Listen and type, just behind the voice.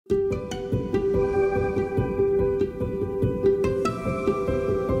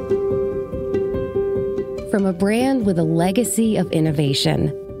From a brand with a legacy of innovation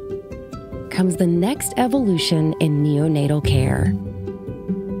comes the next evolution in neonatal care.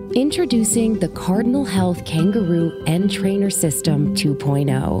 Introducing the Cardinal Health Kangaroo NTrainer System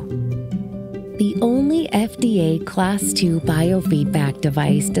 2.0. The only FDA Class II biofeedback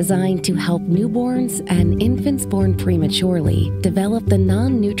device designed to help newborns and infants born prematurely develop the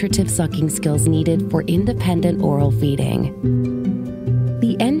non-nutritive sucking skills needed for independent oral feeding.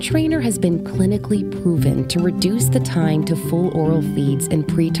 The NTrainer has been clinically proven to reduce the time to full oral feeds in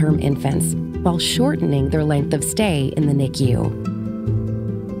preterm infants while shortening their length of stay in the NICU.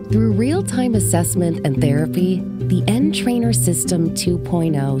 Through real-time assessment and therapy, the NTrainer System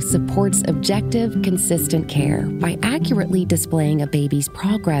 2.0 supports objective, consistent care by accurately displaying a baby's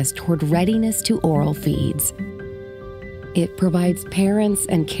progress toward readiness to oral feeds. It provides parents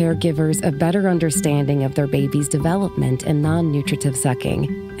and caregivers a better understanding of their baby's development in non-nutritive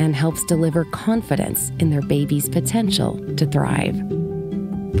sucking and helps deliver confidence in their baby's potential to thrive.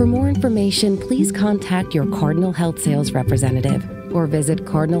 For more information, please contact your Cardinal Health sales representative or visit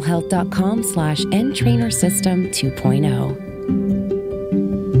cardinalhealth.com/NTrainerSystem 2.0.